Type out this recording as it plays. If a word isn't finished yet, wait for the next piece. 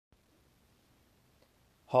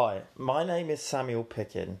Hi, my name is Samuel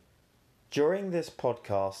Pickin. During this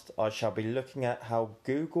podcast, I shall be looking at how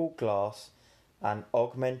Google Glass and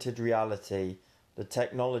augmented reality, the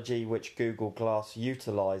technology which Google Glass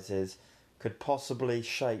utilizes, could possibly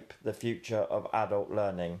shape the future of adult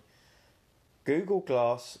learning. Google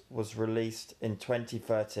Glass was released in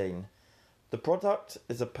 2013. The product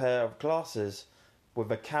is a pair of glasses with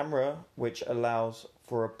a camera which allows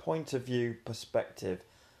for a point of view perspective,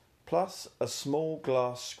 plus a small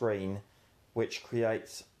glass screen which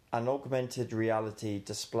creates an augmented reality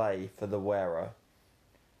display for the wearer.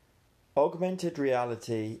 Augmented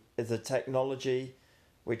reality is a technology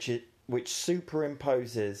which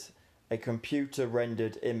superimposes a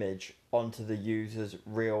computer-rendered image onto the user's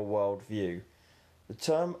real-world view. The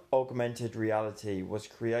term augmented reality was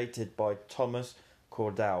created by Thomas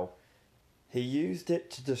Cordell. He used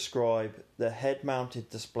it to describe the head-mounted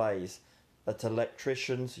displays that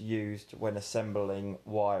electricians used when assembling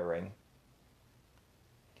wiring.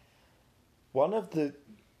 One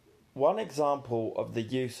example of the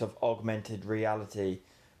use of augmented reality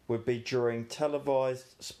would be during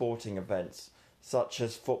televised sporting events, such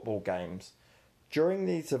as football games. During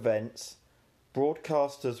these events,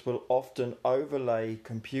 broadcasters will often overlay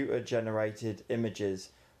computer-generated images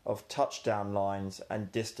of touchdown lines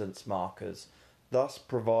and distance markers, thus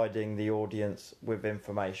providing the audience with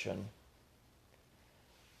information.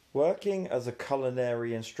 Working as a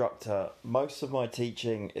culinary instructor, most of my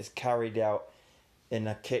teaching is carried out in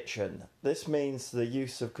a kitchen. This means the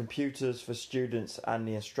use of computers for students and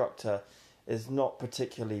the instructor is not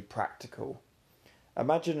particularly practical.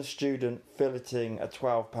 Imagine a student filleting a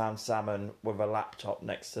 £12 salmon with a laptop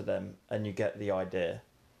next to them, and you get the idea.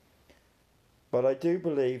 But I do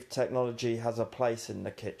believe technology has a place in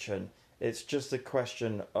the kitchen. It's just a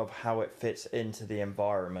question of how it fits into the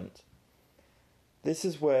environment. This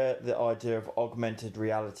is where the idea of augmented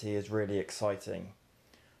reality is really exciting.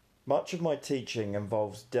 Much of my teaching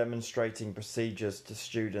involves demonstrating procedures to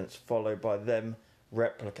students, followed by them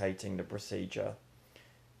replicating the procedure.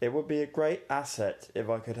 It would be a great asset if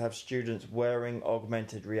I could have students wearing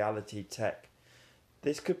augmented reality tech.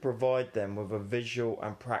 This could provide them with a visual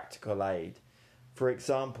and practical aid. For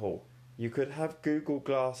example, you could have Google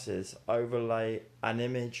Glasses overlay an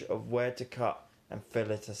image of where to cut and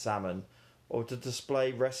fillet a salmon, or to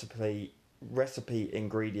display recipe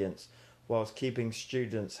ingredients whilst keeping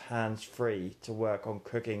students hands-free to work on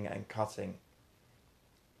cooking and cutting.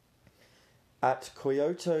 At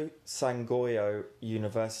Kyoto Sangoyo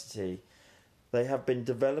University, they have been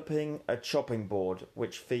developing a chopping board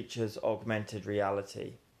which features augmented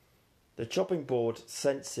reality. The chopping board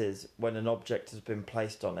senses when an object has been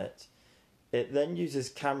placed on it. It then uses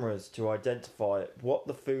cameras to identify what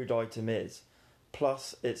the food item is,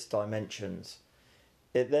 plus its dimensions.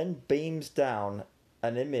 It then beams down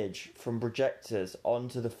an image from projectors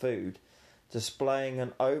onto the food, displaying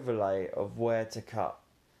an overlay of where to cut.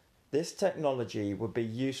 This technology would be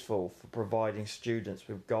useful for providing students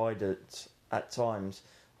with guidance at times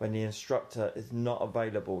when the instructor is not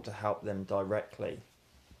available to help them directly.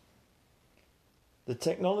 The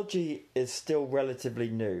technology is still relatively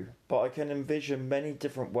new, but I can envision many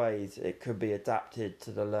different ways it could be adapted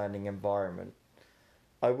to the learning environment.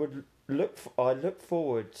 I look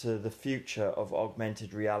forward to the future of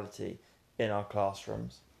augmented reality in our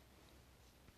classrooms.